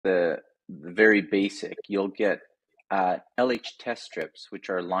very basic. You'll get LH test strips, which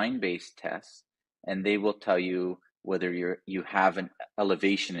are line-based tests, and they will tell you whether you have an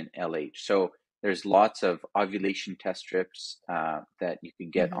elevation in LH. So there's lots of ovulation test strips that you can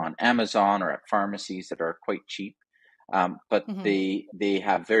get Mm-hmm. on Amazon or at pharmacies that are quite cheap, but Mm-hmm. they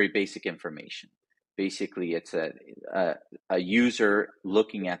have very basic information. Basically, it's a user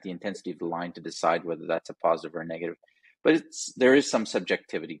looking at the intensity of the line to decide whether that's a positive or a negative. But there is some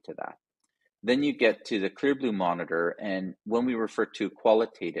subjectivity to that. Then you get to the Clear Blue monitor, and when we refer to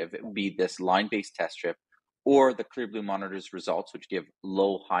qualitative, it would be this line-based test strip or the Clear Blue monitor's results, which give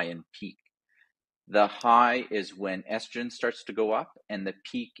low, high, and peak. The high is when estrogen starts to go up, and the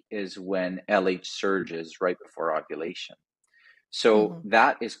peak is when LH surges right before ovulation. So Mm-hmm.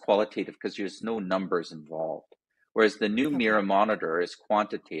 that is qualitative because there's no numbers involved. Whereas the new Okay. Mira monitor is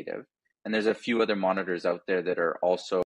quantitative, and there's a few other monitors out there that are also